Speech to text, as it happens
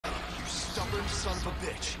Son of a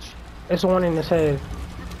bitch. It's the one in his head.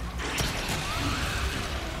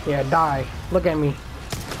 Yeah, die. Look at me.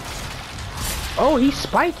 Oh, he's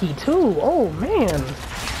spiky too. Oh man.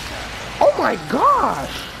 Oh my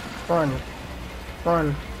gosh. Run.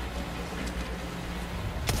 Run.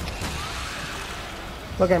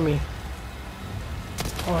 Look at me.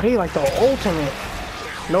 Oh, he like the ultimate.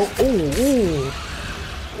 No. Ooh. Ooh.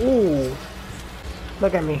 Ooh.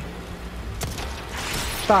 Look at me.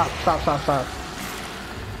 Stop. Stop. Stop. Stop.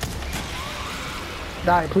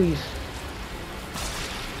 Die, please.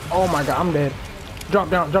 Oh my god, I'm dead. Drop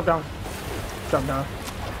down. Drop down. Drop down.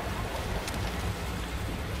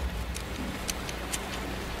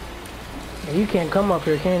 Yeah, you can't come up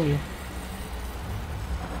here, can you?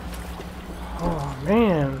 Oh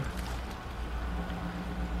man.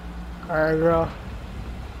 Alright, girl.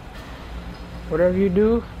 Whatever you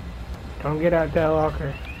do, don't get out that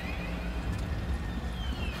locker.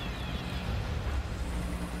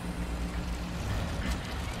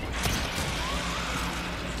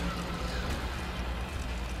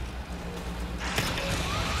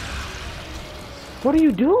 What do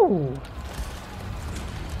you do?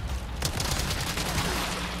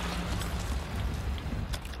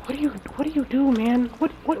 What do you do, man?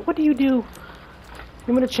 What do you do?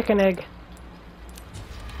 Give me the chicken egg.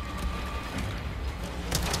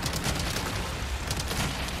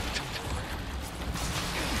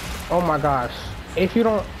 Oh my gosh. If you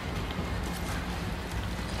don't...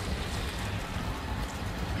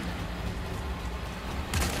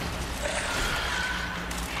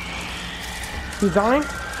 He's dying?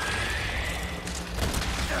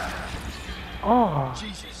 Oh.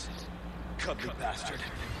 Jesus. Cubby bastard.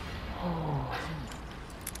 Oh.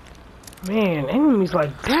 Man, enemies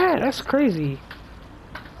like that, that's crazy.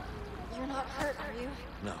 You're not hurt, are you?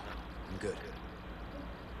 No, I'm good.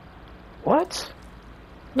 What?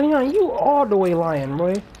 Leon, you all the way lying,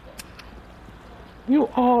 boy. You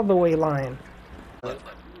all the way lying.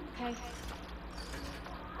 Okay.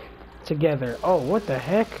 Together. Oh, what the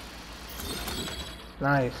heck?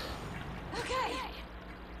 Nice. Okay.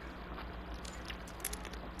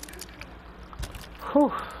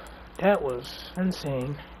 Whew. That was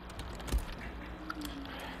insane.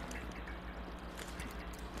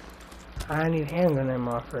 I need handgun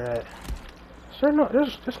ammo for that. So no,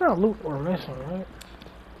 there's not loot we're missing, right?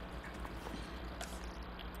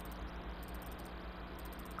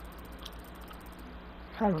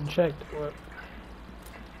 Haven't checked what.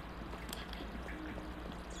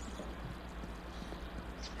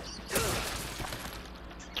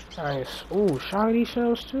 Nice. Ooh, shotty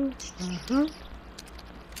shells too.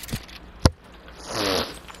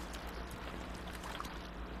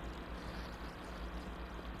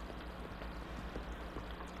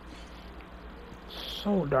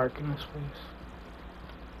 So dark in this place.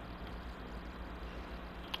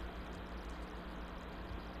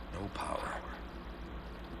 No power.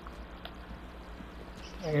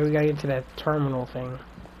 Okay, we gotta get to that terminal thing.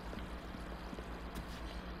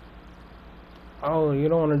 Oh, you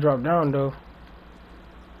don't want to drop down though.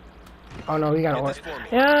 Oh no, we gotta.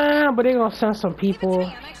 Yeah, but they gonna send some people.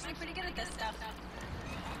 I'm actually pretty good at this stuff.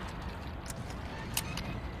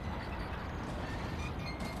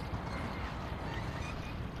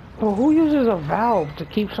 Well, who uses a valve to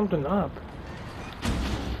keep something up?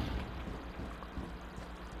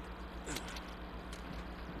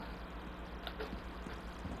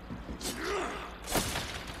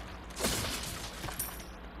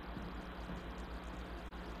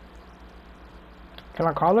 Can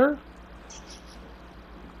I call her?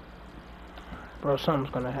 Bro,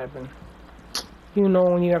 something's gonna happen. You know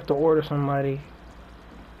when you have to order somebody,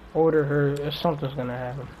 order her, if something's gonna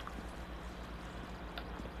happen.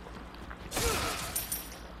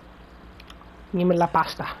 Give me la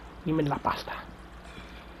pasta. Give me la pasta.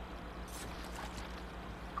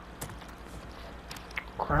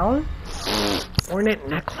 Crown? Ornate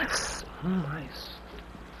necklace. Oh, nice.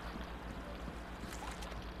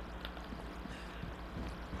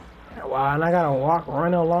 Wow, and I gotta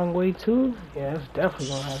run a long way too? Yeah, that's definitely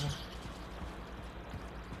gonna happen.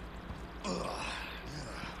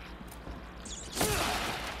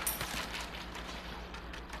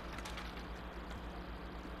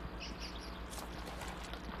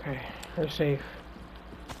 Okay, they're safe.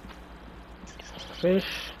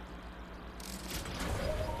 Fish.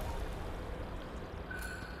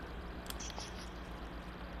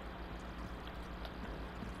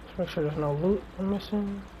 Let's make sure there's no loot I'm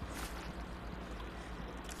missing.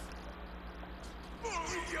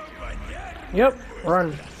 Yep,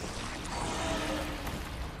 run.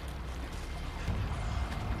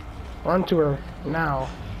 Run to her now.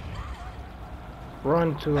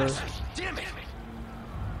 Run to her. Damn it!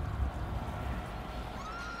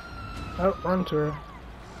 Oh, run to her.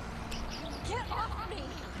 Get off me!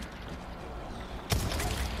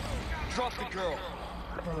 Drop the girl.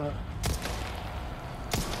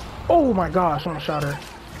 Oh my gosh, someone shot her.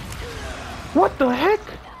 What the heck?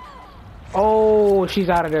 Oh, she's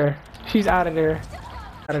out of there. She's out of there.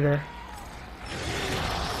 Out of there.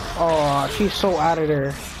 Oh, she's so out of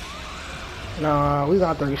there. Nah, we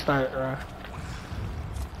got to restart, bro.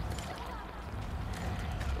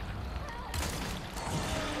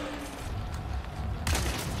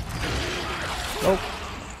 Nope.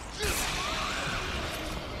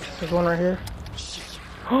 There's one right here.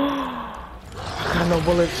 I got no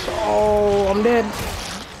bullets. Oh, I'm dead.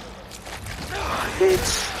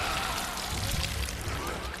 It's...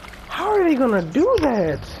 How are they gonna do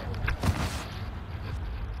that?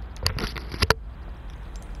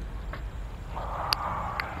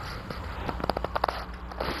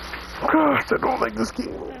 Gosh, I don't like this game.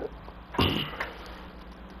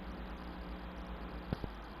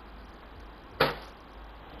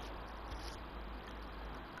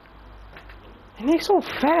 And they're so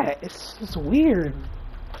fat. It's weird.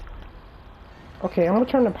 Okay, I'm gonna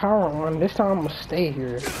turn the power on. This time I'm gonna stay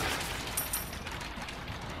here.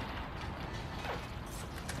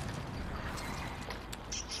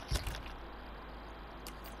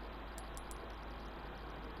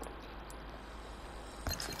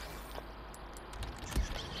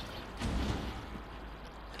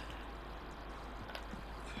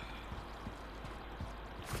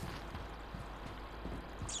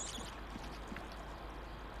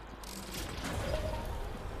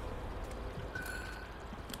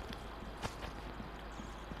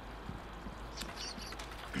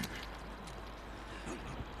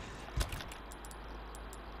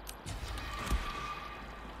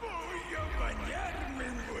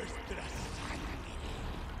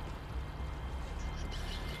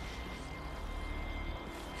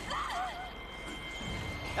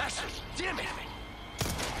 Ashley, damn it!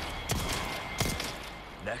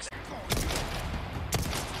 Next.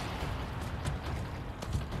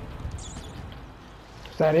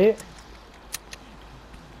 Is that it?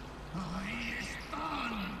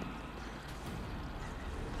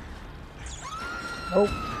 Nope,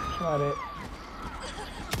 that's not it.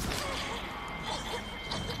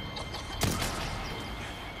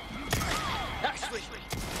 Ashley!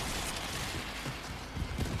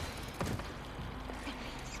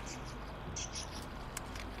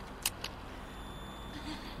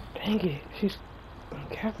 Dang it, she's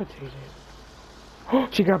incapacitated. Oh,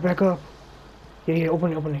 she got back up. Yeah,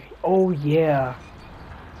 open it. Oh, yeah.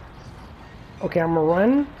 Okay, I'm gonna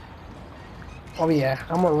run. Oh, yeah,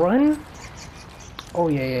 I'm gonna run. Oh,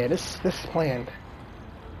 yeah, this is planned.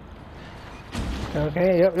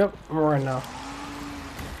 Okay, yep, I'm gonna run now.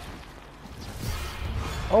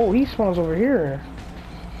 Oh, he spawns over here.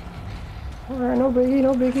 Alright, no biggie.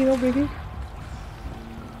 No biggie,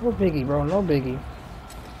 bro, no biggie.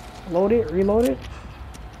 Load it, reload it.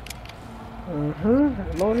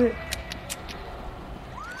 Load it.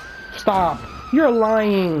 Stop. You're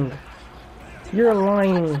lying. You're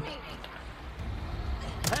lying.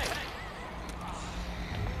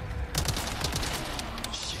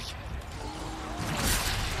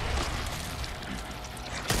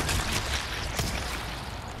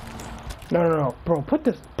 No, bro. Put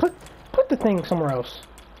the thing somewhere else.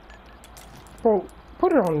 Bro,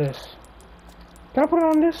 put it on this. Can I put it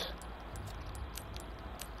on this?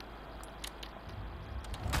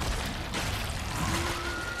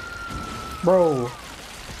 Bro,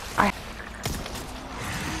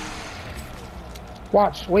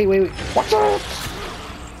 watch. Wait. Watch out!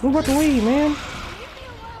 Move out the way, man.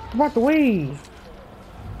 Move out the way.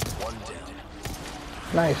 One down.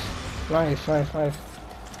 Nice.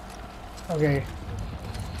 Okay.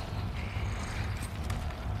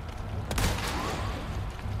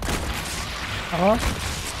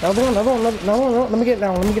 Another one. No. Let me get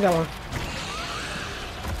that one.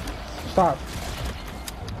 Stop.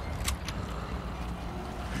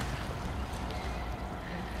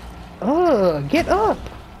 Get up.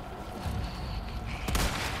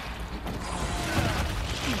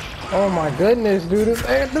 Oh my goodness, dude.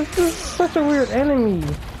 This is such a weird enemy.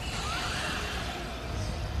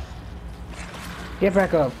 Get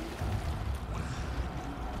back up.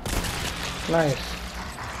 Nice.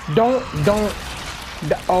 Don't.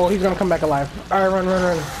 Oh, he's gonna come back alive. Alright,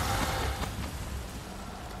 run.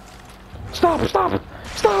 Stop.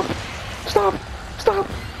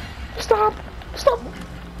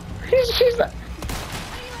 She's not.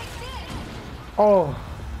 Oh.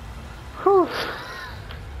 Whew.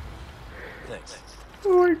 Thanks.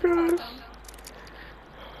 Oh my gosh.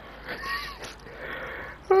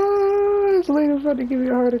 Oh, this lady was about to give me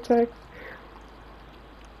a heart attack.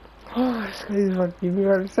 Oh, this guy was about to give me a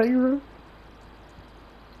heart attack, bro.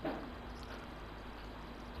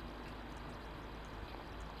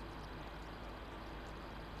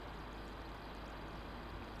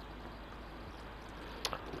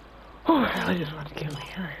 Oh, I just about to kill me.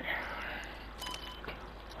 Alright.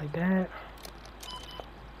 Like that.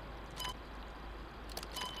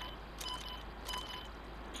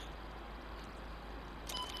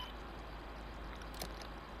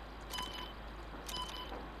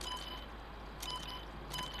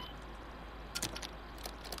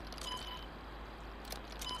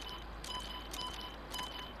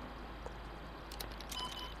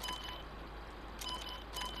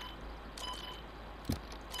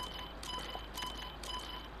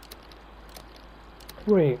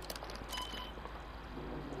 Wait.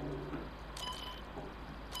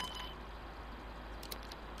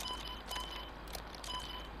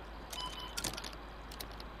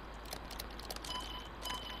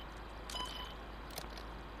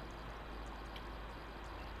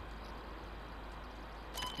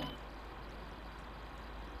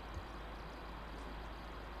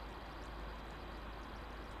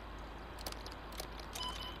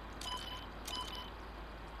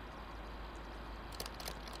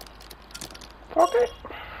 Okay.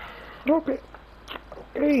 Okay.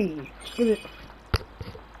 Hey, get it.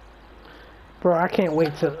 Bro, I can't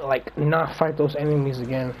wait to, like, not fight those enemies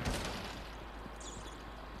again.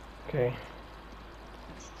 Okay.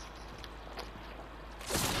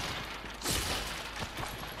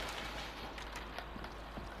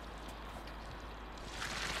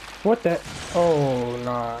 What the? Oh,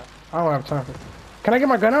 nah. I don't have time for... Can I get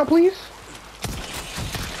my gun out, please?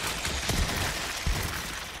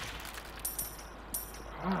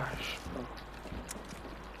 Gosh.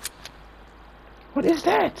 What is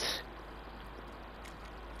that?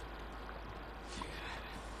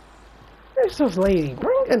 Where's this lady?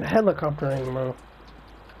 Bring a helicopter in, bro.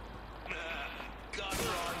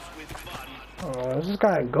 Oh, is this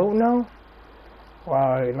guy a goat now?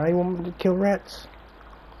 Wow, now you want me to kill rats?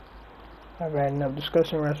 I've had enough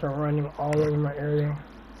disgusting rats are running all over my area.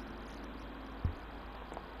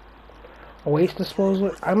 A waste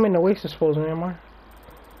disposal? I'm in the waste disposal, am I?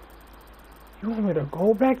 You want me to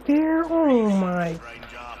go back there? Oh my.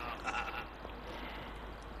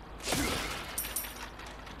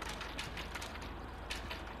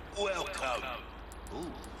 Welcome.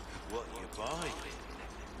 Ooh, what you buying?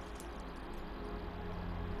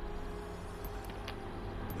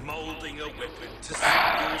 Molding a weapon to suit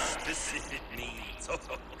your specific needs.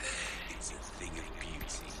 It's a thing of beauty,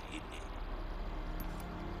 isn't it?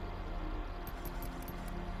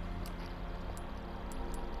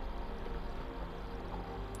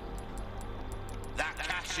 That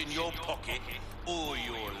cash in your pocket or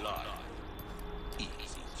your life.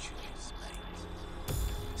 Easy choice, mate.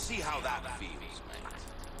 See how that feels, mate.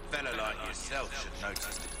 Fella like yourself should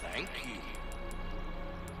notice the thank you.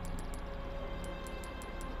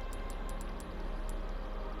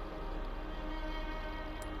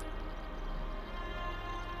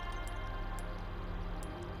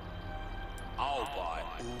 I'll buy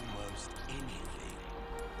almost anything.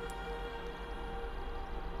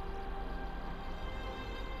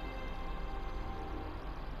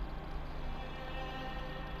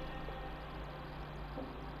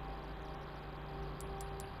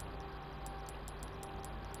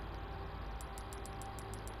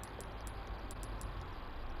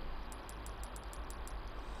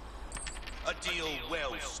 A deal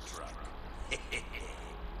well struck.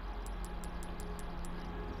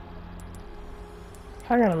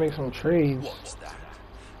 I gotta make some trades. What's that?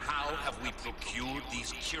 How have we procured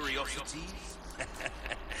these curiosities?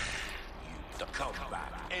 You come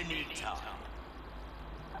back anytime.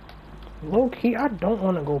 Low key, I don't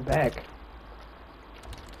want to go back.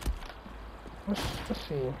 Let's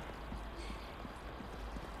see.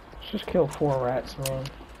 Let's just kill 4 rats, man.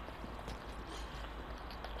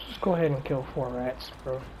 Let's just go ahead and kill 4 rats,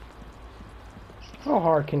 bro. How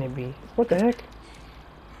hard can it be? What the heck?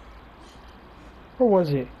 Where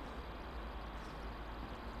was it?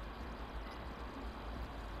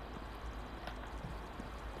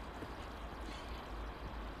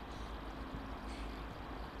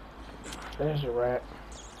 There's a rat.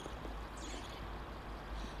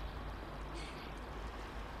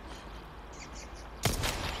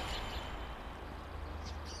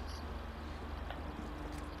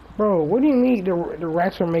 Bro, what do you mean the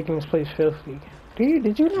rats are making this place filthy?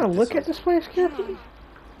 Did you not look at this place carefully?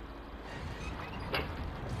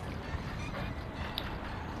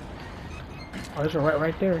 Oh, there's a rat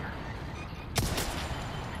right there.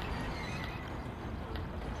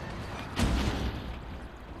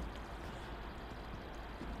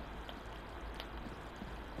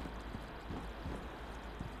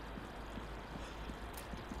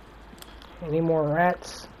 Any more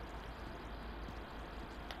rats?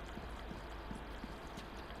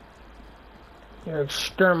 Your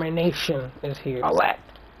extermination is here. All at.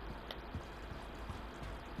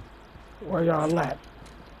 Where y'all at?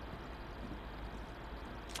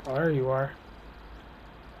 Oh, there you are.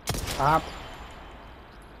 Stop.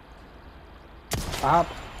 Stop.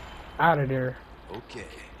 Out of there. Okay.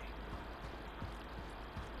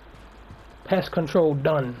 Pest control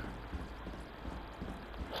done.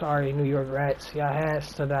 Sorry, New York rats. Y'all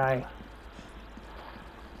has to die.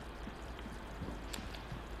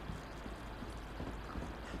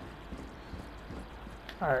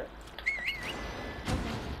 Alright.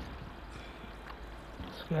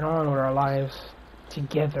 Let's get on with our lives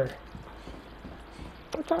together.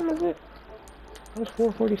 What time is it? It's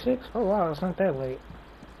 4:46? Oh wow, it's not that late.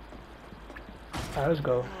 Alright, let's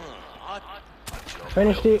go.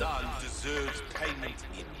 Finished it. Deserves payment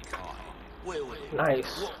in kind. Well,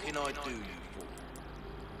 Nice. what can I do you for?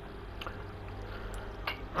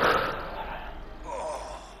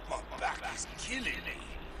 Oh, my back is killing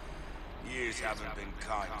me. Years haven't been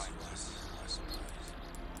kind to us, I suppose.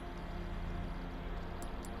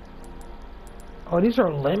 Oh, these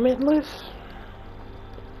are limitless?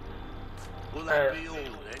 Will that be all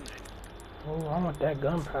then? Oh, I want that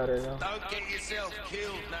gunpowder though. Don't get yourself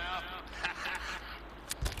killed now.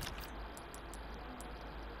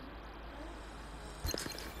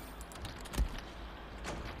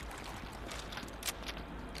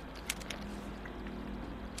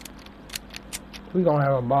 We gonna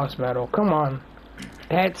have a boss battle. Come on.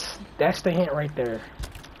 That's the hint right there.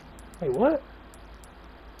 Wait, what?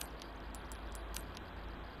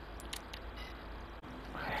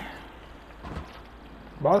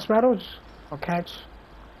 Boss battles? I'll catch.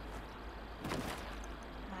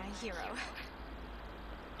 My hero.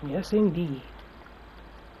 Yes, indeed.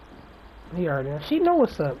 He already. She know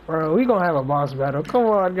what's up, bro. We gonna have a boss battle. Come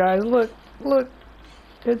on, guys. Look, look.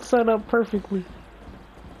 It's set up perfectly.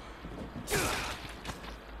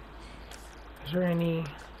 Is there any?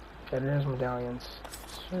 Yeah, there's medallions.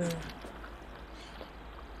 Sure.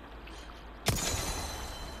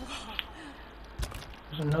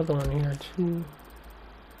 There's another one here too.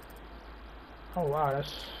 Oh wow,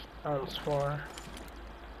 that's far.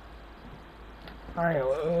 Alright,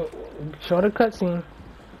 show the cutscene.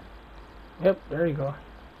 Yep, there you go.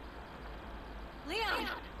 Leon!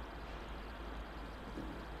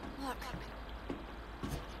 Look.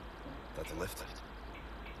 That's a lift.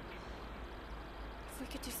 If we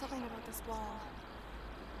could do something about this wall.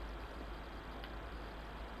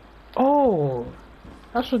 Oh,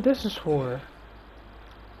 that's what this is for.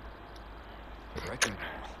 I reckon.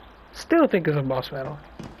 Still think it's a boss battle.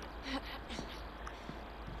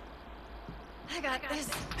 I got this.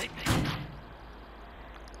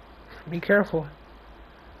 Be careful.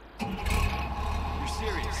 You're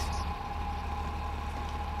serious?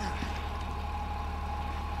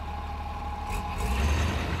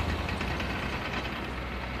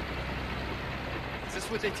 Is this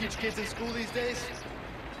what they teach kids in school these days?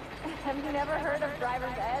 Have you never heard of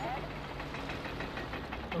driver's ed?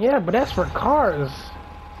 Yeah, but that's for cars.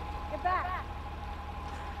 Get back.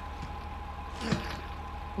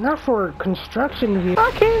 Not for construction vehicles.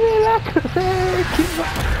 I can't be that.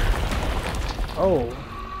 Oh.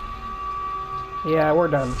 Yeah, we're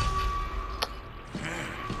done.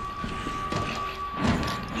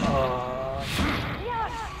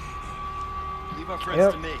 Leave our friends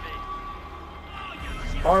Yep. to me.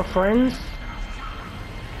 Our friends?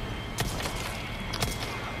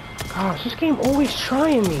 Gosh, this game always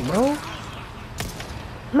trying me, bro.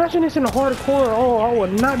 Imagine this in a hardcore. Oh, I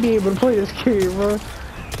would not be able to play this game, bro.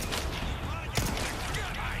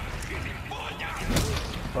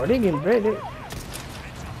 Oh, they getting ready.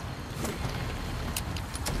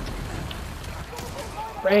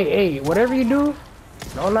 Hey, hey, whatever you do,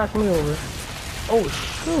 don't knock me over. Oh,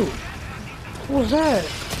 shoot. What was that?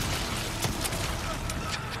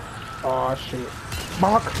 Oh, shit.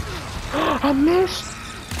 Bonk. I missed.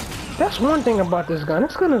 That's one thing about this gun.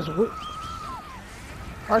 This gun is...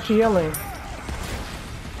 Why's she yelling?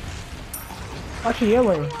 Why's she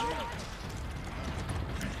yelling?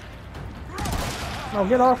 No,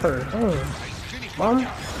 get off her. Dang. Mom?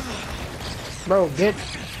 Bro, get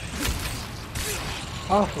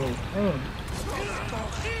off me. Dang.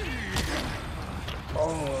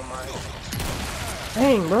 Oh my.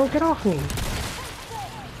 Dang, bro, get off me.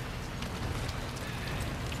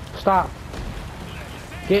 Stop.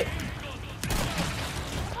 Get.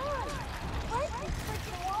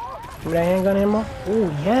 Give me that handgun ammo.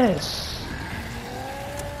 Ooh, yes.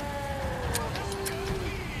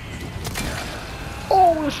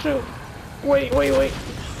 Oh, shoot. Wait, wait, wait.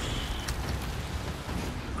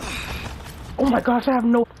 Oh my gosh, I have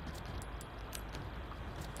no...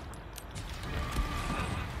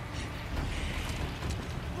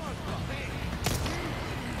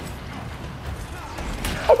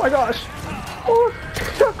 Oh my gosh! Oh,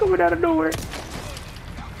 stop coming out of nowhere!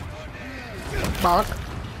 Bonk.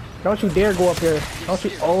 Don't you dare go up here. Don't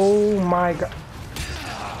you... Oh my god.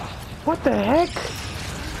 What the heck?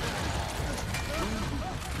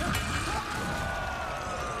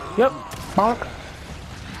 Yep. Bonk.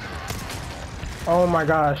 Oh my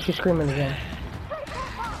gosh, she's screaming again.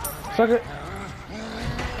 Suck it.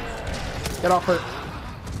 Get off her.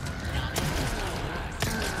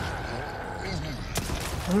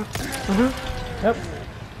 Yep.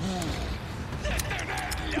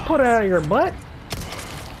 You put it out of your butt?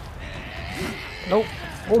 Nope.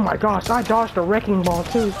 Oh my gosh, I dodged a wrecking ball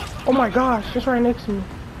too. Oh my gosh, just right next to me.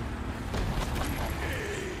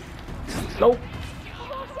 Nope.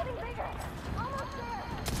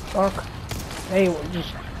 Knock. Hey,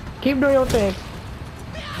 just keep doing your thing.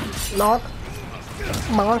 Knock.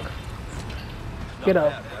 Bonk. Get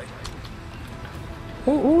up.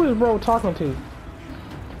 Who is bro talking to?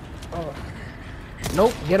 Oh.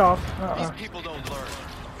 Nope, get off. These people don't learn.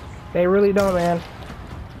 They really don't, man.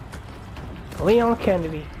 Leon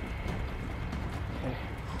Kennedy. Okay.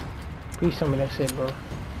 Please tell me that's it, bro.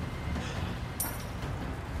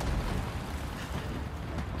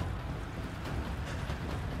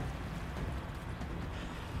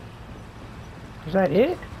 Is that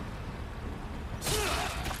it?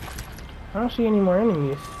 I don't see any more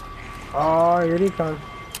enemies. Oh, here they come.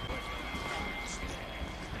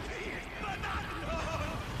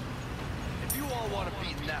 If you all want to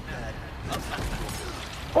beat that bad,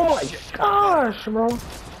 Oh my gosh, bro.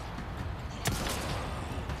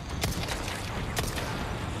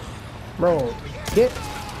 Bro, get...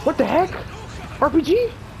 What the heck? RPG?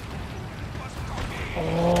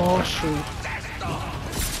 Oh, shoot.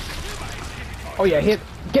 Oh yeah, hit.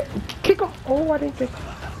 Get... Kick off. Oh, I didn't kick.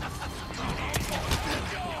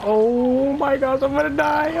 Oh my gosh, I'm gonna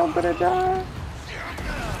die. I'm gonna die.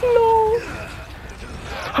 No.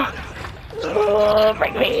 Oh, my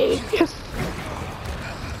leg. Yes.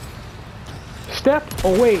 Step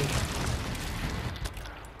away.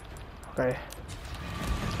 Okay.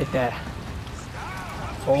 Hit that.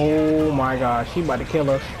 Oh my gosh, she about to kill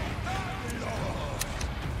us.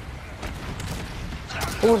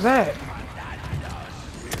 What was that?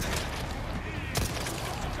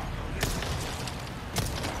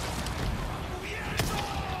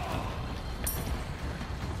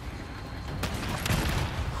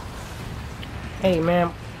 Hey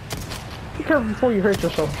man, be careful before you hurt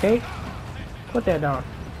yourself, okay? Put that down.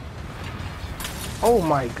 Oh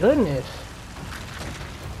my goodness.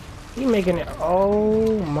 You making it,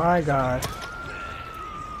 oh my god.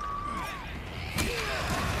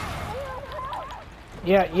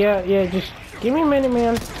 Yeah, just give me a minute,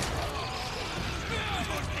 man.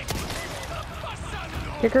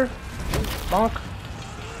 Kicker. Bonk.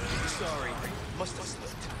 sorry, must have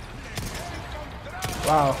slipped.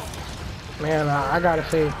 Wow. Man, I gotta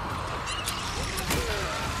say.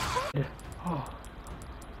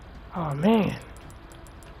 Oh man.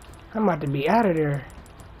 I'm about to be out of there.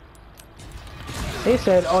 They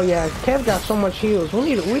said, oh yeah, Kev got so much heals. We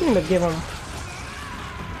need to give him.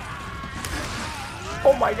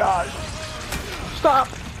 Oh my gosh. Stop.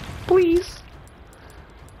 Please.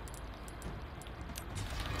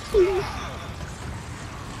 Please.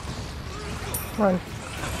 Run.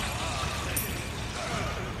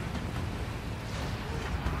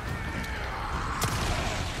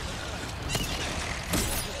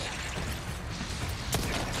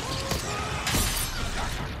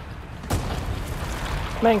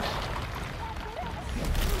 Thanks.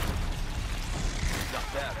 Not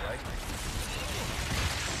bad, right?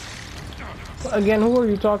 Again, who are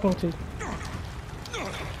you talking to?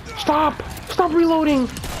 Stop! Stop reloading!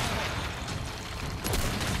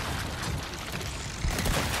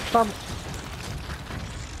 Stop.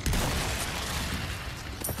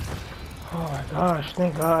 Oh my gosh,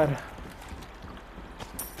 thank God.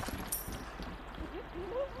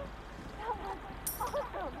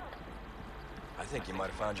 I think you might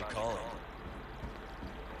have found your calling.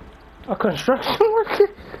 A construction worker?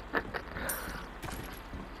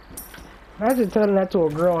 Imagine telling that to a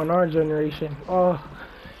girl in our generation. Oh,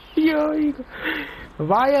 yo, you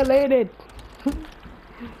violated.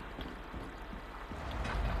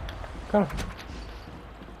 Come.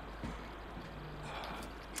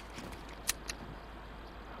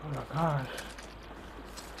 Oh my gosh.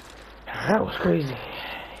 That was crazy.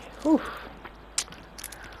 Oof.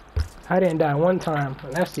 I didn't die one time,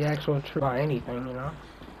 and that's the actual truth about anything, you know?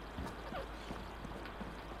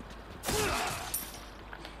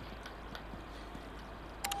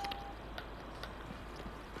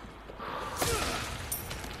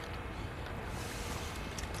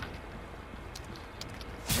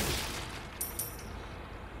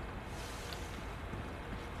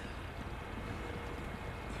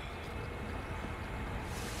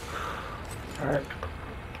 Alright.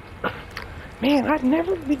 Man, I've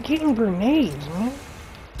never been getting grenades, man.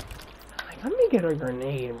 Like, let me get a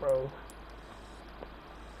grenade, bro.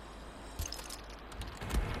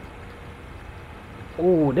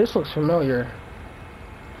 Ooh, this looks familiar.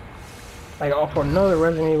 Like off another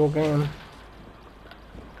Resident Evil game.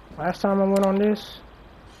 Last time I went on this,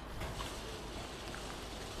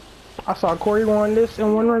 I saw Corey go on this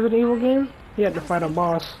in one Resident Evil game. He had to fight a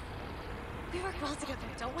boss. We work well together,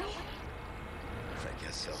 don't we? I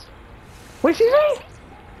guess so. What'd she say?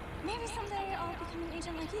 Maybe someday I'll become an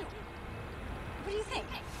agent like you. What do you think?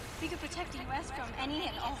 We could protect the U.S. from any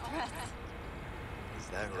and all threats. Is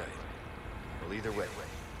that right? Well, either way.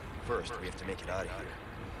 First, we have to make it out of here.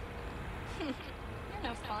 You're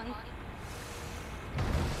no fun.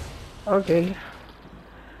 Okay.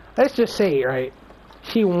 Let's just say, right?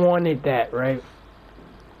 She wanted that, right?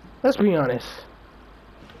 Let's be honest.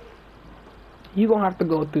 You gonna have to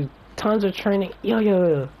go through tons of training.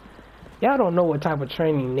 Yo. Y'all don't know what type of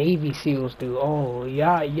training Navy SEALs do. Oh,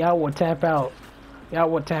 y'all will tap out. Y'all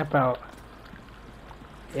will tap out.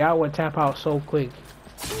 Y'all would tap out so quick.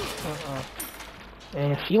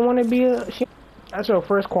 And if she wanna be that's her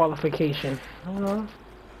first qualification. Hold on.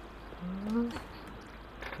 Hold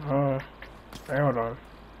on. Alright, hold on.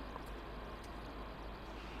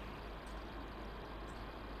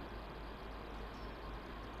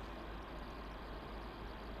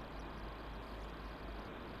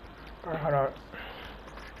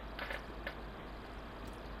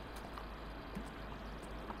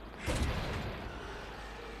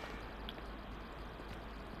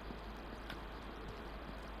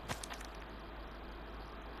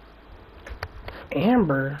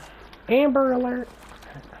 Amber alert.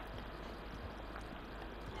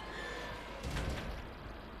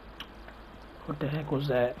 What the heck was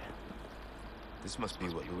that? This must be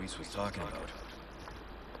what Luis was talking about.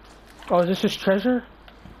 Oh, is this his treasure?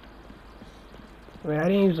 Wait, I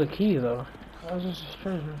didn't use a key though. How is this his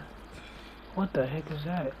treasure? What the heck is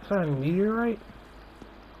that? Is that a meteorite?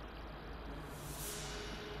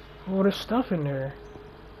 Oh, there's stuff in there.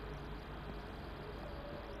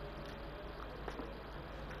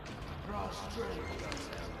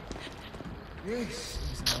 This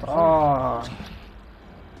is Oh.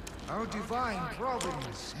 our divine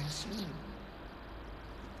providence and sin.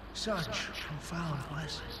 Such profound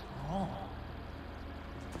lessons. Oh.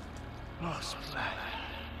 Lost blood.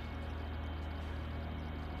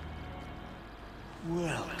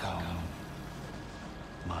 Welcome,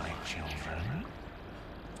 my children.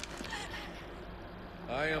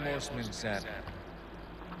 I am Osman Sad,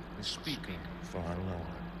 speaking for our Lord.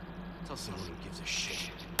 Tell someone who gives a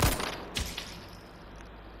shit.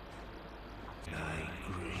 I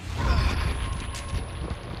agree.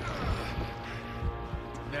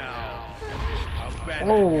 Now, abandon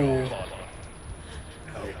Oh. your body.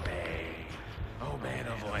 Obey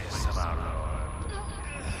the voice of our Lord.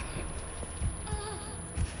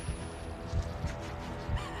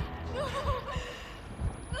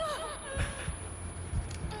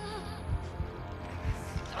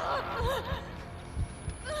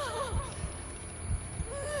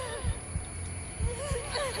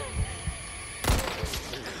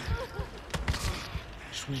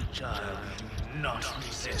 Sweet child, do not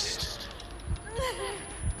resist.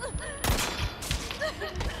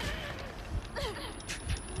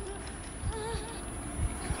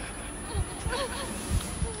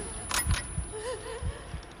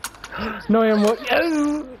 No ammo.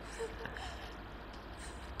 Yes!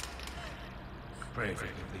 Bravery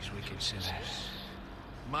of these wicked sinners.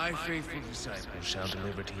 My faithful disciples shall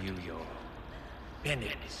deliver to you your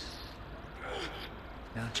penance.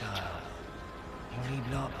 Now, child, you need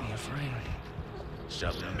not be afraid.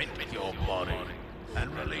 Submit your body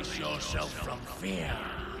and release yourself from fear.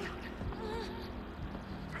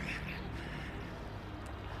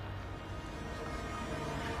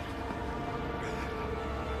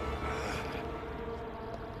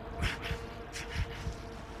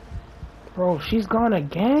 Bro, she's gone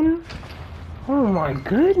again? Oh my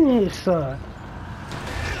goodness. You're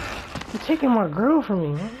taking my girl from me,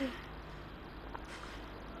 man.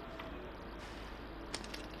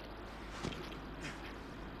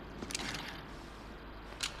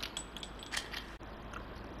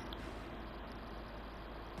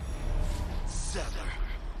 Settler,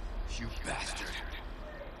 you bastard.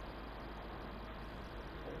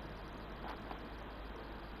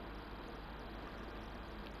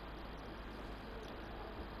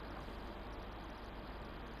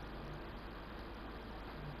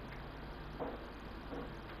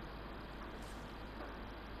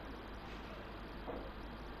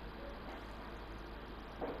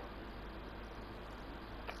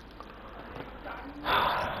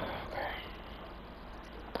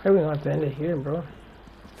 Hey, we gonna have to end it here, bro.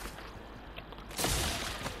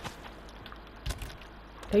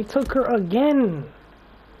 They took her again.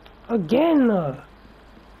 Again.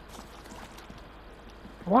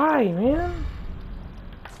 Why, man?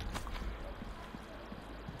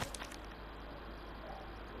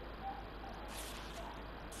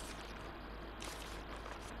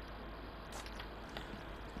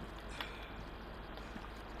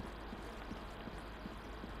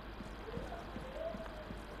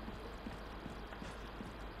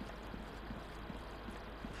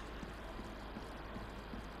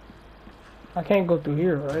 I can't go through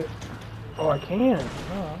here, right? Oh, I can.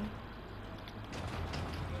 Oh.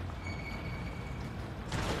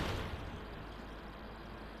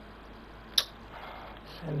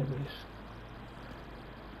 Enemies.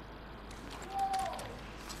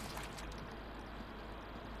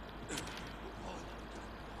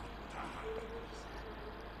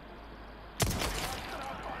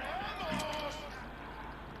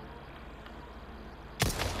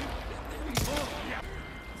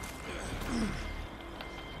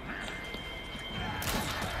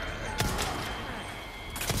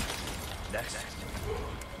 Next.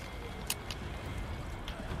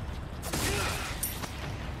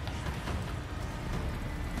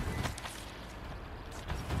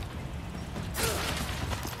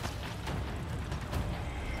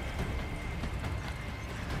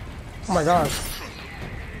 Oh my gosh.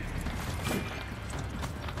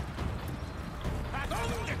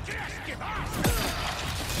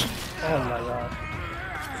 Oh my god.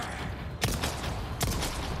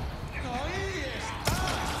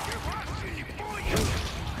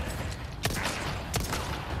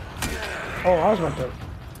 Oh, I was about to...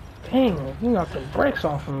 Dang, you knocked the brakes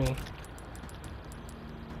off of me.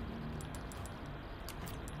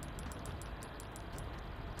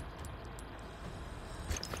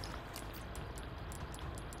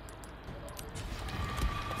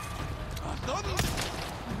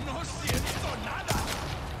 No siento nada.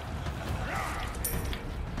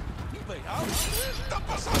 Veamos qué está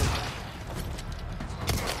pasando.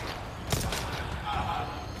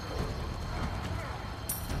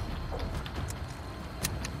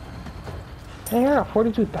 Dang, I got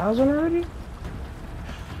 42,000 already?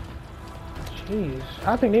 Jeez.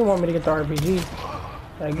 I think they want me to get the RPG.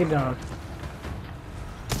 Hey, get down.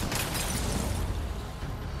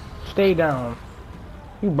 Stay down.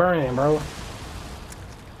 You burning, bro.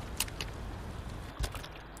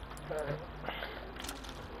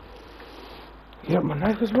 Yep, my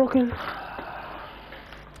knife is broken.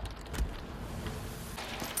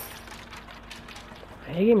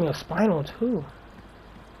 He gave me a spinal too.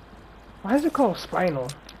 Why is it called spinal?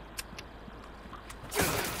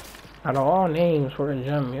 Out of all names for a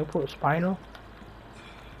gem, you put spinal?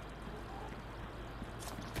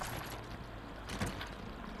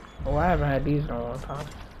 Oh, I haven't had these in a long time.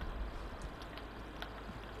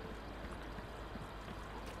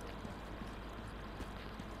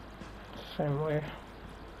 Same way.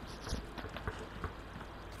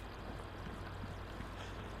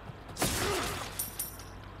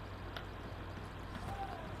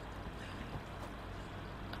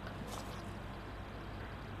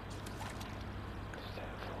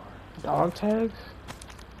 Dog tags?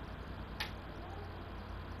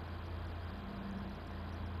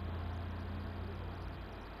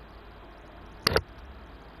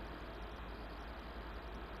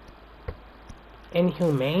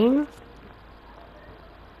 Inhumane?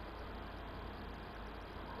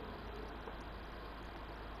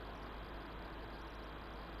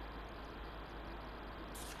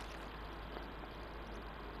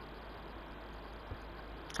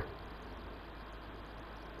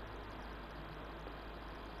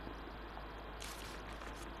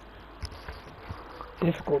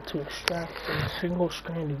 Difficult to extract from a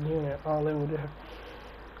single-stranded unit. All they would have.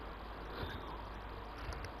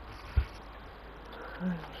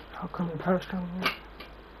 How come the power's down here?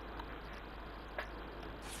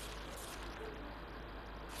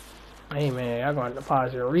 Hey man, I'm going to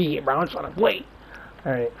pause and read, bro. I'm trying to wait.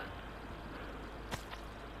 Alright.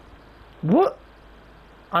 What?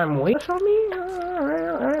 I'm waiting on me?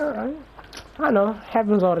 Alright. I know.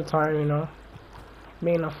 Happens all the time, you know.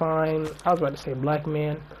 Being a fine, I was about to say black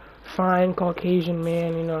man, fine Caucasian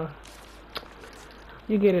man, you know.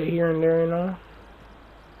 You get it here and there, you know.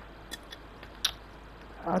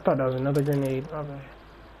 I thought that was another grenade. Okay.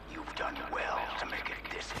 You've done well to make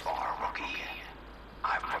it this far, rookie.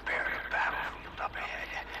 I've prepared a battlefield up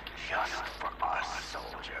ahead, just for us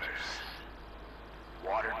soldiers.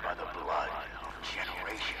 Watered by the blood of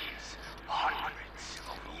generations, hundreds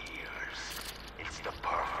of years. It's the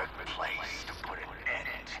perfect place to put an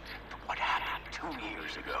end to what happened 2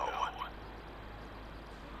 years ago.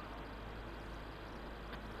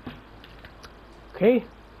 Okay.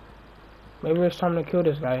 Maybe it's time to kill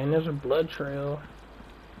this guy. And there's a blood trail.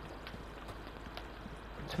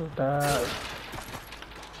 2000.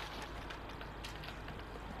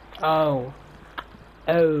 Oh.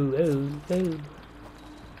 Oh.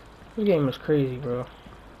 This game is crazy, bro.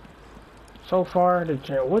 So far,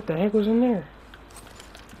 what the heck was in there?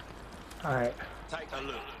 Alright. Take a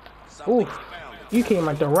look. Oof. You came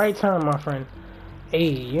at the right time, my friend.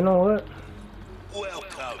 Hey, you know what?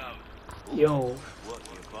 Welcome. Yo. What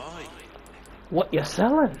you buying? What you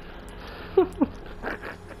selling? What's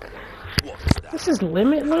that? This is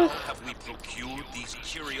limitless. Have we procured these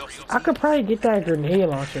curiosities? I could probably get that grenade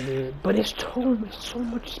launcher, dude. But it's so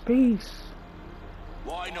much space.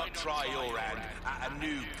 Why not try your hand at a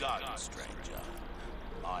new gun, stranger?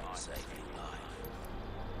 I'd save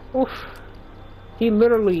your life. Oof. He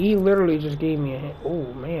literally just gave me a hit.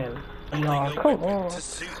 Oh man. No, come on. To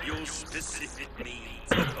suit your specific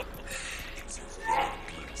needs.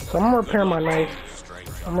 So I'm gonna repair my knife.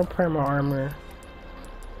 I'm gonna repair my armor.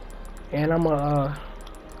 And I'm gonna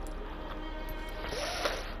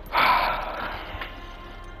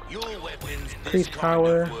your weapons increase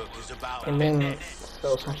power and then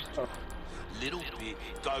sell some stuff. Little bit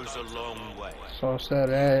goes a long way. So sell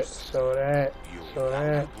that, sell that, sell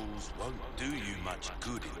that. Valuables won't do you much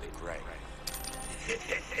good in the grave.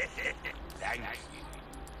 Thank you.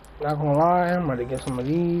 Not gonna lie, I'm gonna get some of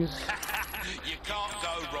these. You can't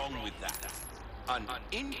go wrong with that. An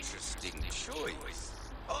interesting choice.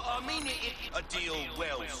 I mean, a deal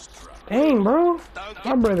well struck. Dang, bro.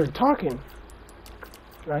 My brother talking.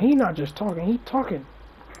 Now he not just talking, he talking.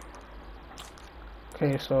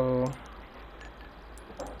 Okay, so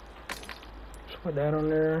let's put that on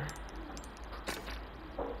there.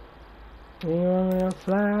 You wanna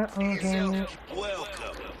fly on it?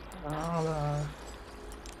 Welcome.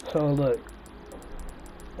 So look.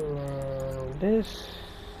 This.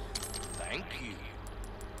 Thank you.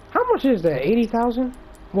 How much is that? 80,000?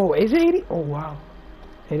 Whoa, is it 80? Oh wow.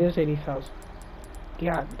 It is 80,000.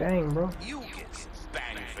 God dang, bro. You get some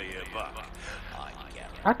bang for your buck.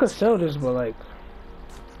 I could sell this, but like,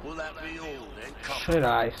 Will that be all then? should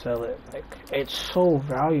I sell it? Like, it's so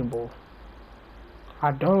valuable.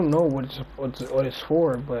 I don't know what it's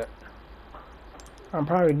for, but I'm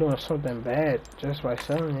probably doing something bad just by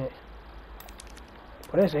selling it.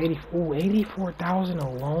 But that's 84,000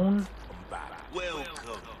 alone. Welcome.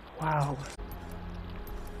 Wow.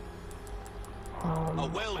 A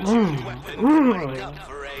well-tuned weapon can make up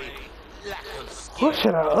for a lack of skill. What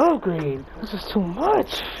should I upgrade? This is too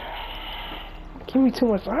much. Give me too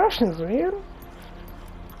much options, man.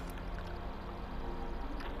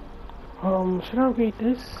 Should I upgrade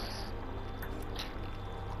this?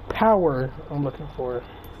 Power, I'm looking for.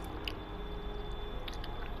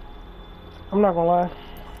 I'm not gonna lie.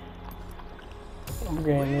 I'm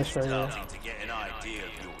getting this right here. Starting to get an idea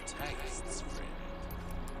of your tastes, friend.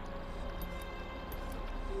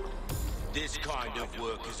 This kind of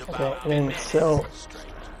work is about Okay, and then sell.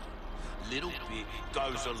 Little bit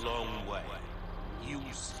goes a long way. You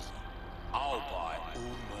see, I'll buy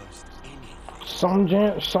almost anything. Some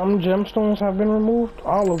gemstones have been removed.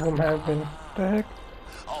 All of them have been. What the heck?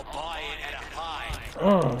 I'll buy it at a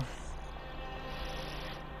high.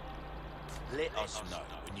 Let us know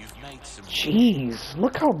when you've made some. Jeez,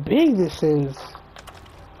 look how big this is.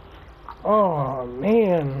 Oh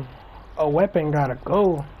man, a weapon gotta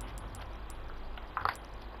go.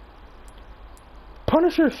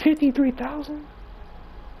 Punisher 53,000.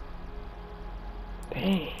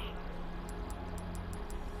 Dang.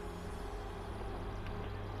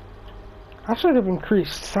 I should have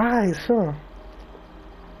increased size, huh?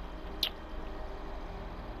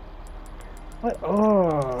 What?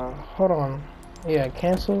 Oh, hold on. Yeah,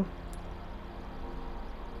 cancel.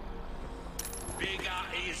 Bigger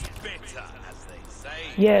is better, as they say.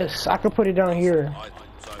 Yes, I could put it down here. I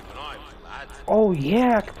thought so when I was a lad. Oh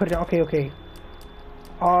yeah, I could put it. Okay.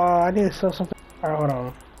 I need to sell something. Alright, hold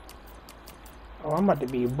on. Oh, I'm about to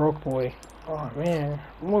be a broke boy. Oh man,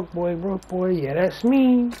 broke boy. Yeah, that's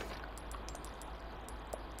me.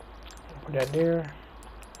 Put that there.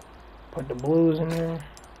 Put the blues in there.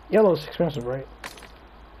 Yellow's expensive, right?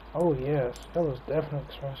 Oh yes, yellow's definitely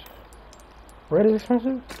expensive. Red is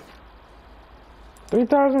expensive?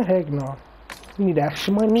 3,000? Heck no. You need that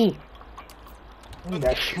shmoney. You need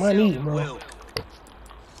that shmoney, bro.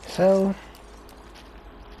 So,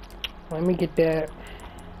 let me get that.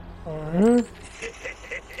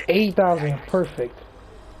 8,000, perfect.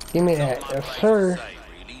 Give me that, yes sir.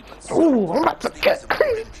 Ooh, I'm about to get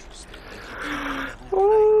crazy.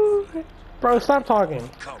 Ooh. Bro, stop talking.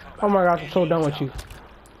 Oh my gosh, I'm so done with you.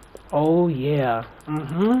 Oh yeah.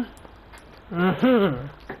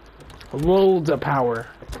 Loads of power.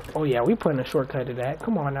 Oh yeah, we putting a shortcut to that.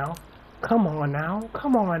 Come on now. Come on now.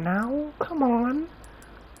 Come on now. Come on.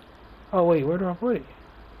 Oh wait, where do I put it?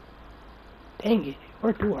 Dang it.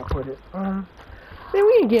 Where do I put it? Man,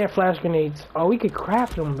 we ain't getting flash grenades. Oh, we could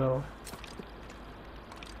craft them though.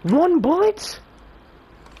 1 bullet?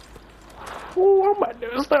 Ooh, I'm about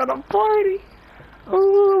to start a party.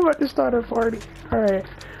 Ooh, I'm about to start a party. Alright.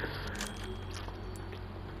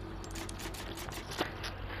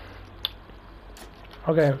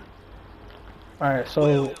 Okay. Alright,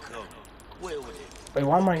 so... Wait,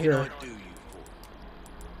 why am I here?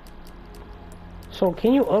 So,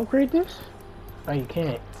 can you upgrade this? No, you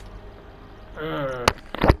can't.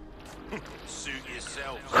 Suit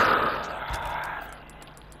yourself.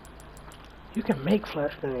 You can make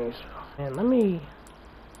flash grenades. Man, let me...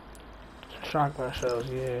 Shotgun shells,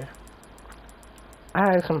 yeah.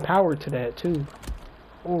 I had some power to that, too.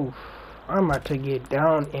 Oof. I'm about to get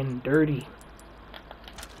down and dirty.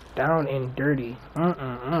 Down and dirty.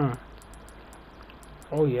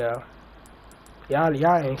 Oh, yeah.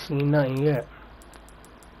 Y'all ain't seen nothing yet.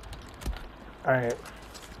 Alright.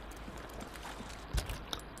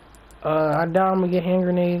 I doubt I'm gonna get hand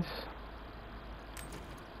grenades.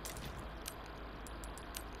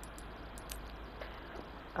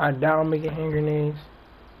 I doubt I'm gonna get hand grenades.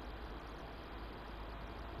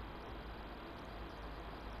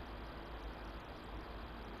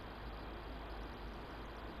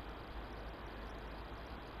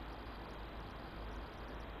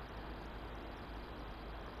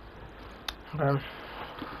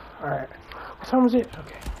 Alright. What time is it?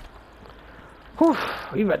 Okay. Whew.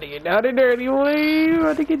 We about to get down and dirty, boy. We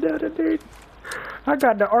about to get down and dirty. I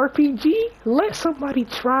got the RPG. Let somebody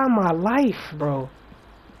try my life, bro.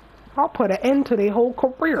 I'll put an end to their whole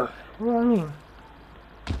career. You know what I mean?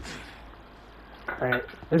 Alright.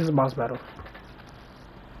 This is a boss battle.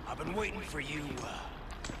 I've been waiting for you,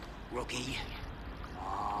 rookie.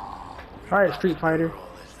 Alright, Street Fighter.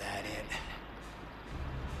 Is that it?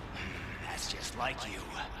 That's just like you.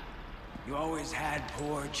 You always had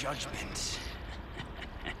poor judgment.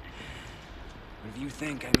 But if you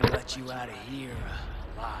think I'm gonna let you out of here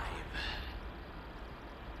alive,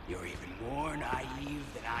 you're even more naive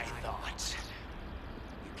than I thought.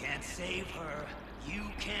 You can't save her. You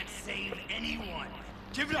can't save anyone.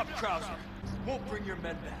 Give it up, Krauser. Won't bring your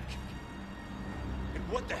men back. And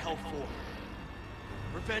what the hell for?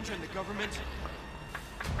 Revenge on the government?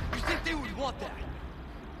 You think they would want that?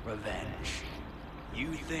 Revenge.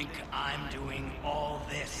 You think I'm doing all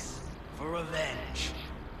this for revenge?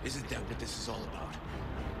 Isn't that what this is all about?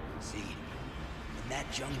 See, in that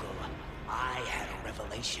jungle, I had a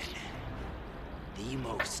revelation. The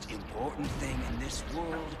most important thing in this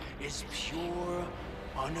world is pure,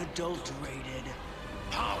 unadulterated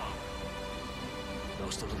power.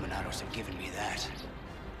 Those Illuminados have given me that.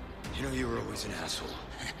 You know, you were always an asshole.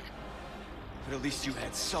 But at least you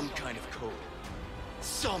had some kind of code.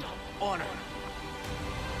 Some honor.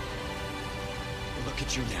 And look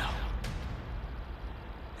at you now.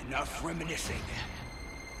 Enough reminiscing.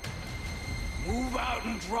 Move out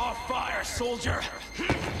and draw fire, soldier!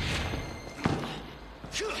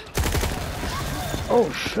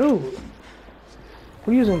 Oh, shoot.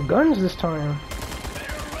 We're using guns this time.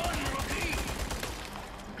 Better run, rookie!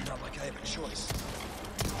 Not like I have a choice.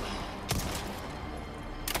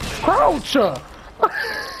 Crouch! I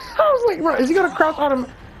was like, bro, is he gonna crouch on him?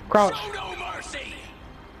 Crouch. Show no mercy!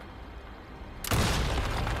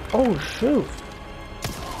 Oh, shoot.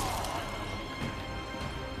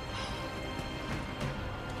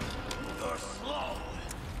 You're slow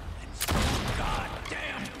and so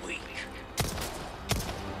goddamn weak.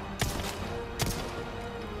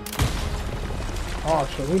 Oh,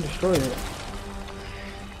 shit, we destroyed it.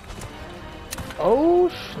 Oh,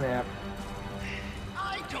 snap.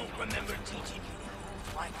 I don't remember teaching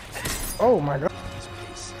you like that. Oh, my God.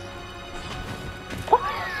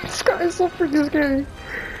 This guy is so freaking scary.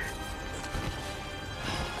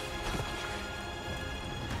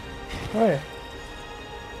 Hey.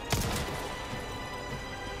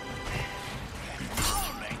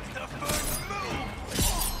 I'll make the first move.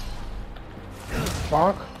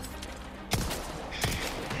 Fuck.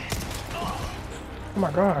 Oh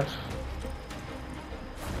my gosh.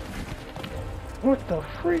 What the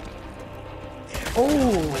freak?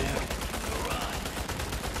 Oh.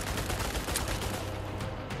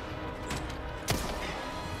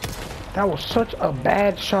 That was such a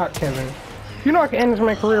bad shot, Kevin. You know I can end this in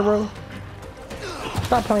my career, bro.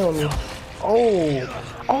 Stop playing with me. Oh.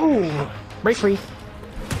 Oh. Break free.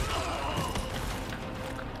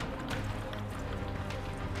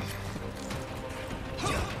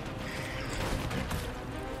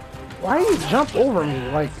 Why you jump over me?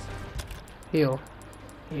 Like, heal.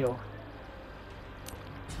 Heal.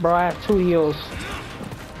 Bro, I have 2 heals.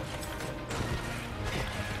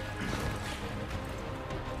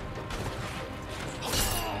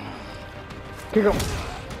 Kick him.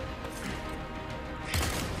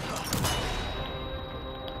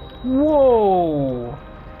 Whoa!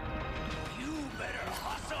 You better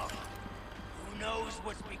hustle. Who knows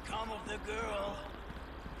what's become of the girl?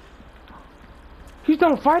 He's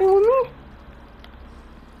done fighting with me?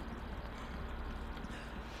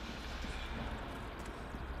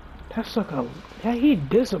 That's like a... Yeah, he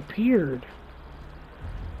disappeared.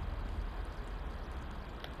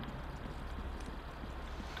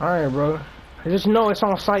 Alright, bro. I just know it's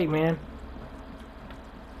on sight, man.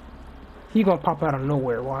 He gonna pop out of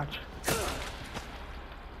nowhere, watch.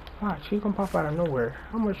 Watch, he gonna pop out of nowhere.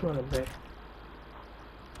 How much you wanna bet?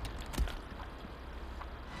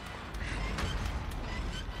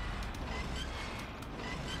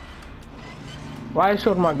 Why I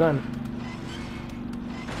showed my gun?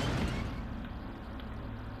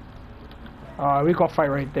 We gonna fight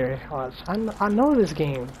right there. I know this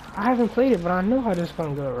game. I haven't played it, but I know how this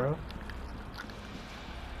gonna go, bro.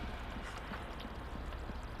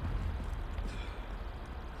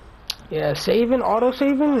 Yeah, saving, auto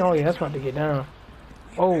saving. Oh yeah, that's about to get down.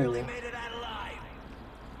 Oh.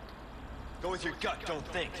 Go with your gut, don't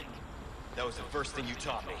think. That was the first thing you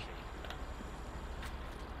taught me.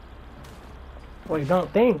 Wait,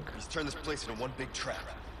 don't think. He's turned this place into one big trap.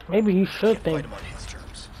 Maybe he should Fight think. him on his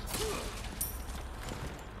terms.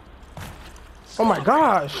 Oh my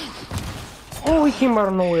gosh! Oh, he came out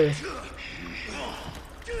of nowhere.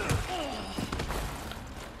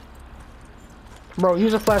 Bro,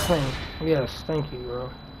 use a flashbang. Yes, thank you, bro.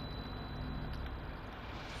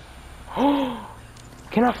 Oh,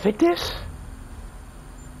 can I fit this?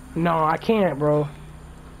 No, I can't, bro.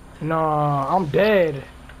 No, I'm dead.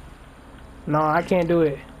 No, I can't do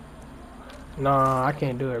it. No, I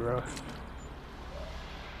can't do it, bro.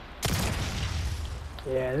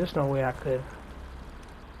 Yeah, there's no way I could.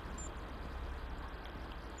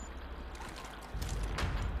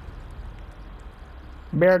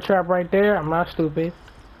 Bear trap right there. I'm not stupid.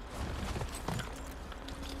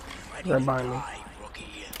 Right behind me.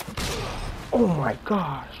 Oh my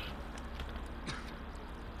gosh.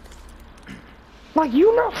 Like,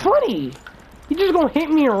 you not funny. You just gonna hit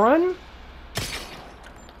me and run?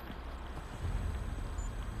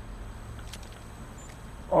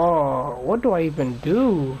 Oh, what do I even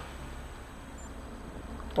do?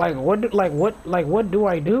 Like what do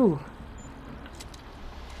I do?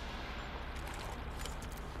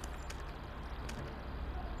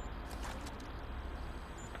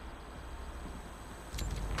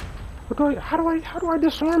 How do I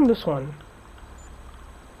disarm this one?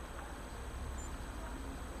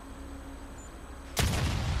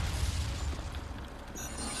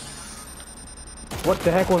 What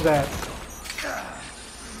the heck was that?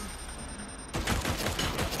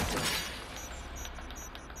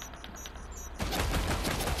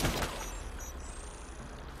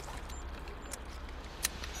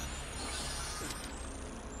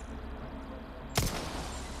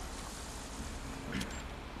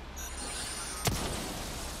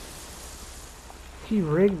 He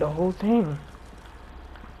rigged the whole thing.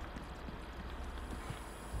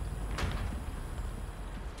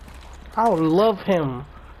 I would love him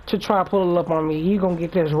to try to pull it up on me. You gonna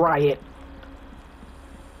get this riot.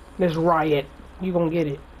 This riot. You gonna get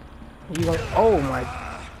it. You gonna... Oh my...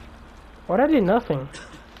 Well, that did nothing.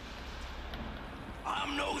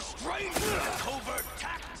 I'm no stranger to covert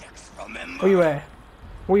tactics, remember? Where you at?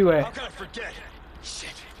 Where you How at? can I forget?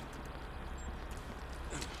 Shit.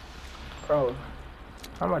 Bro,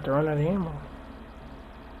 I'm about to run out of ammo.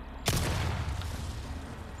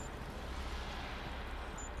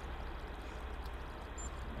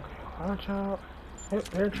 Okay, watch out.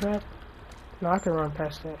 Yep, air trap. No, I can run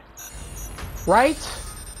past that. Right?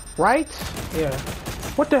 Right? Yeah.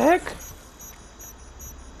 What the heck?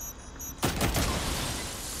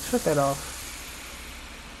 Shut that off.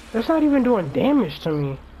 That's not even doing damage to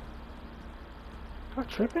me. Am I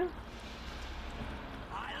tripping?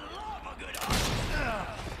 I love a good argument.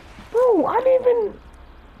 Bro, I didn't even...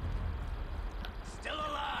 Still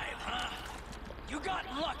alive, huh? You got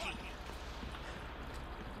lucky.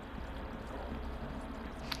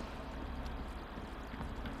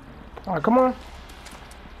 Alright, come on.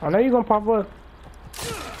 I know you're gonna pop up.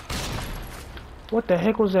 What the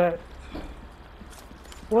heck was that?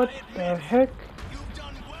 What the heck? You've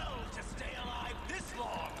done well to stay alive this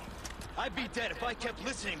long. I'd be dead if I kept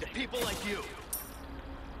listening to people like you.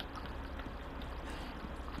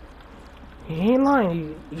 He ain't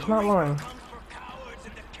lying. He's not lying. Comes for cowards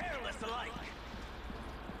and the careless alike.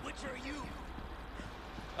 Which are you?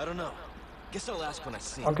 I don't know. Guess I'll ask when I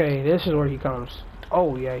see him. Okay, this is where he comes.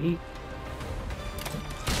 Oh yeah, he.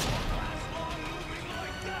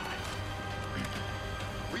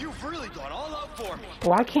 Well, you've really gone all out for me.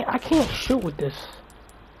 Well, I can't shoot with this.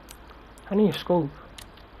 I need a scope.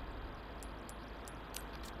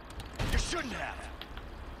 You shouldn't have.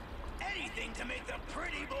 Anything to make the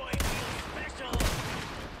pretty boy feel special.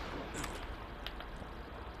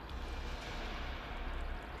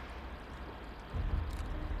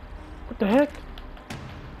 What the heck?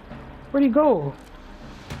 Where'd he go?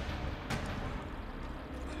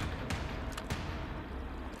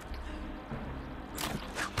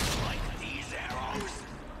 Like these arrows.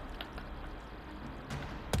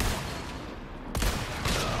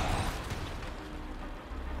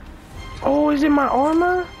 Oh, is it my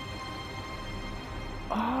armor?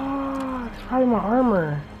 Oh, it's probably my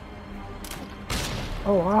armor.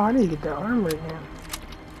 Oh wow, I need to get that armor again.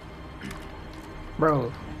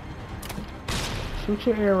 Bro. Shoot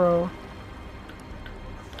your arrow.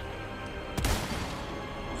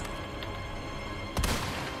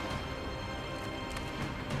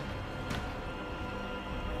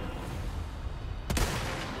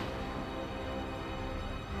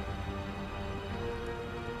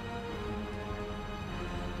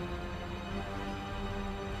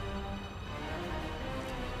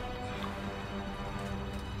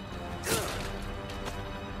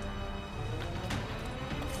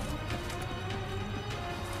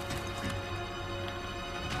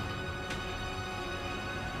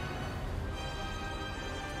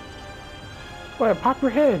 What? Pop your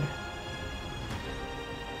head.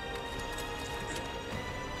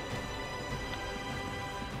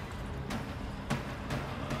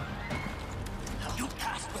 You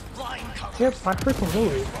passed with flying colors. Yep, I freaking knew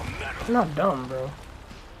it. I'm not dumb, bro.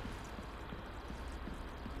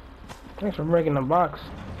 Thanks for breaking the box.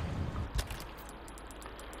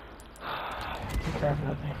 You craft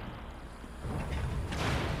nothing.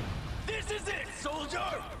 This is it,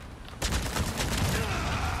 soldier.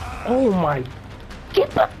 Oh my.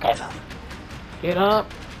 Get up! Get up!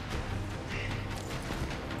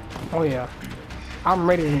 Oh yeah. I'm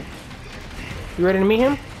ready to... You ready to meet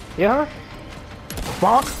him? Yeah?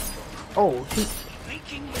 Bonk! Oh, he...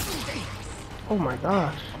 Making mistakes. Oh my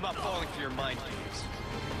gosh. I'm not falling for your mind games.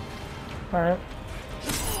 Alright.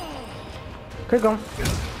 Keep going.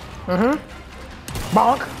 Mm-hmm.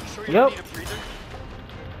 Bonk! Sure you Yep. need a breather?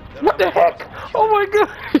 What the heck? Oh my god!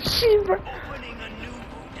 She... Opening a new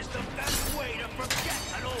wound is the best way to forget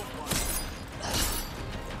an old one.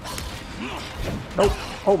 Nope.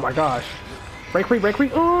 Oh my gosh. Break free, break free.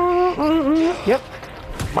 Yep.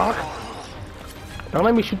 Bonk. Don't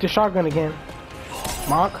let me shoot the shotgun again.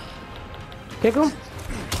 Bonk. Kick him.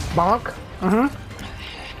 Bonk.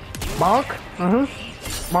 Bonk.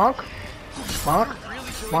 Bonk. Bonk.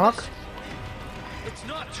 Bonk. It's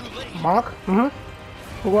not too late. Bonk.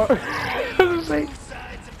 What? Say,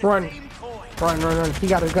 run. Run. He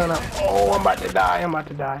got his gun up. Oh, I'm about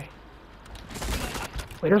to die.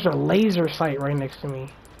 Wait, there's a laser sight right next to me.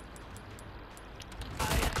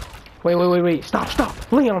 Wait.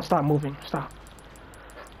 Stop. Leon, stop moving. Stop.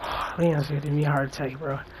 Leon's giving me a heart attack,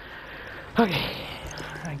 bro. Okay.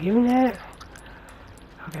 Alright, give me that.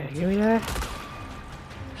 Okay, give me that.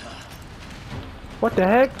 What the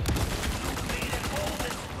heck?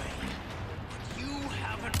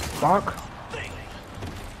 Bonk.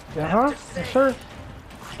 Yes, sir.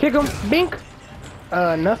 Kick him. Bink.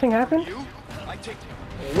 Nothing happened?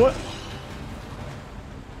 What?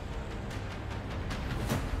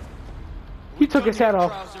 He took his hat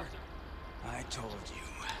off. I told you.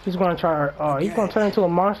 He's gonna try. He's gonna turn into a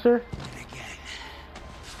monster.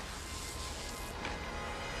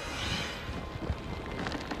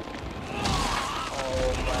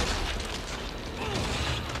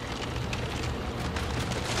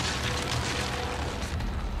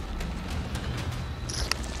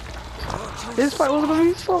 This fight was gonna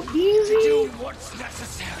be so easy. Do what's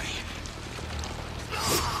necessary.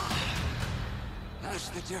 That's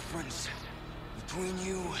the difference between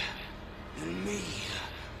you and me.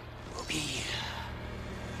 Rookie.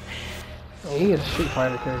 He is a Street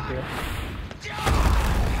Fighter character.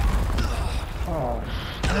 Oh,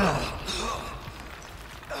 stop.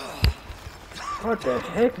 What the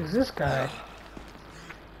heck is this guy?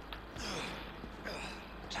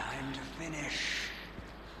 Time to finish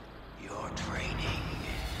your training.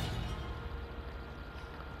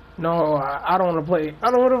 No, I don't want to play.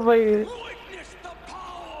 I don't want to play it. Witness the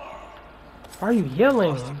power. Why are you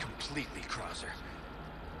yelling? Completely, Krauser.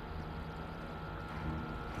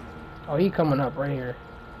 Oh, he coming up right here.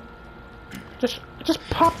 Just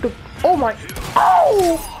pop the. Oh my.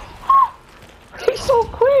 Oh! He's so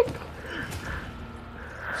quick.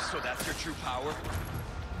 So that's your true power?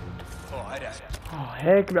 Oh, I'd ask. Oh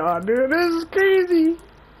heck no, dude! This is crazy.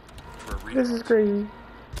 This is crazy.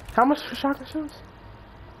 How much for shotgun shells?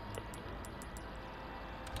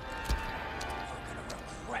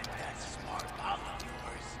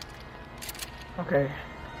 Okay.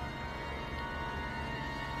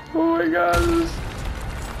 Oh my god.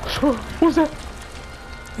 What's that?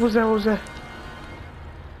 What's that? What's that?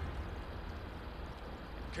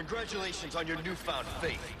 Congratulations on your newfound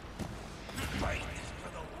faith. Fight is for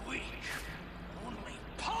the weak. Only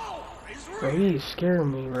power is real. Bro, he's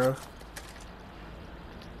scaring me, bro.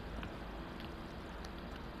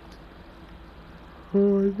 Oh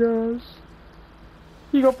my gosh.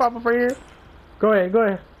 You gonna pop up right here? Go ahead, go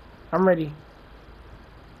ahead. I'm ready.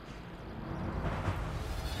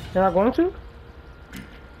 You're not going to?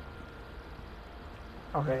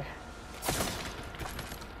 Okay.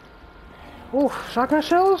 Ooh, shotgun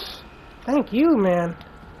shells? Thank you, man.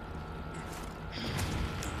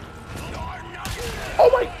 Oh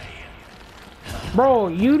my! Bro,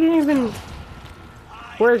 you didn't even...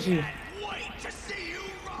 Where is he?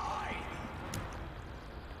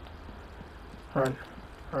 Run.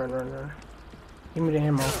 Run, run, run. Give me the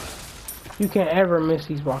ammo. You can't ever miss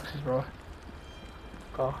these boxes, bro.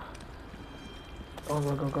 Go. Go,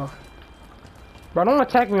 go, go, go. Bro, don't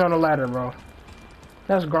attack me on the ladder, bro.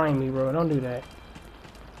 That's grimy, bro. Don't do that.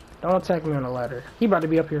 Don't attack me on the ladder. He about to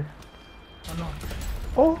be up here. Oh, no.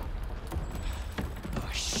 Oh! Oh,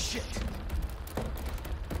 shit.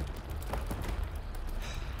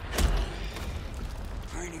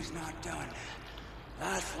 Training's not done.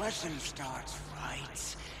 Last lesson starts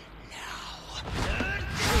right now.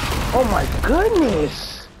 Oh my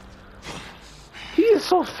goodness! He is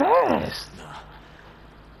so fast!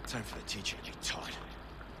 Time for the teacher to be taught.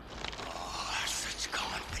 Oh, such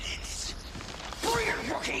confidence. Bring it,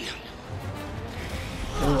 rookie!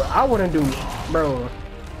 Dude, I wouldn't do, bro.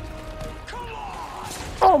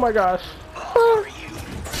 Oh my gosh.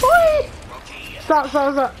 Wait! Stop,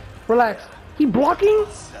 stop, stop. Relax. He blocking?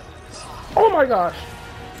 Oh my gosh.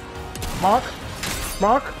 Mark.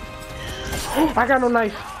 Mark. Oh, I got no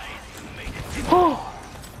knife. Oh.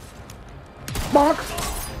 Mark.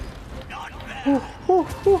 Ooh, ooh,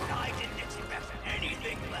 ooh.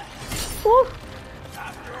 Ooh.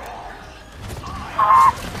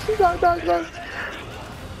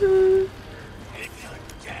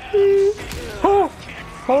 Oh,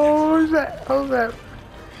 oh, who's that? Who's that?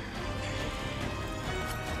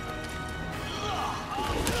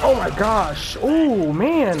 Oh my gosh! Oh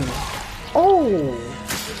man! Oh!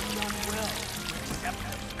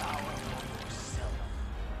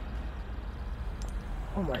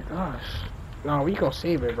 Oh my gosh! No, we gonna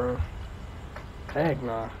save it, bro. Heck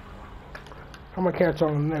nah. I'm gonna catch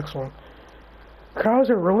on the next one. Crowds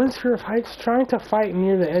at ruins fear of heights. Trying to fight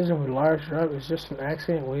near the edge of a large drop is just an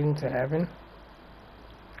accident waiting to happen.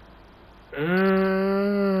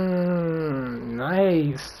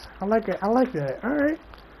 Nice. I like it. I like that. All right.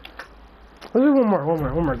 Let's do one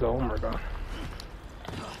more go.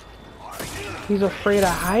 He's afraid of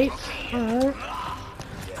heights. All right.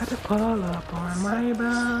 Got to pull up on my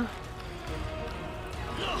bro.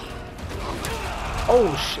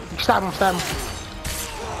 Oh shit! Stop him! Stop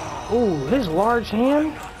him! Ooh, his large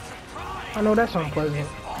hand? I know that's unpleasant.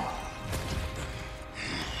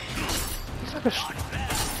 He's like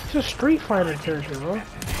he's a Street Fighter character, bro.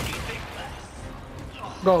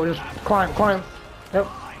 Go, just climb, climb. Yep.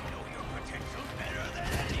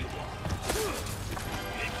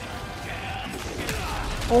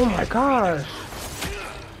 Oh my gosh.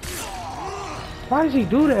 Why does he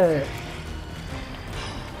do that?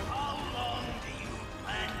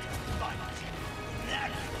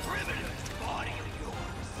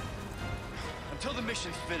 Until the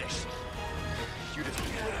mission's finished, you just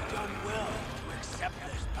done well to accept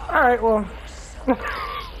this power. Alright, well.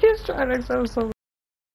 He's trying to accept something.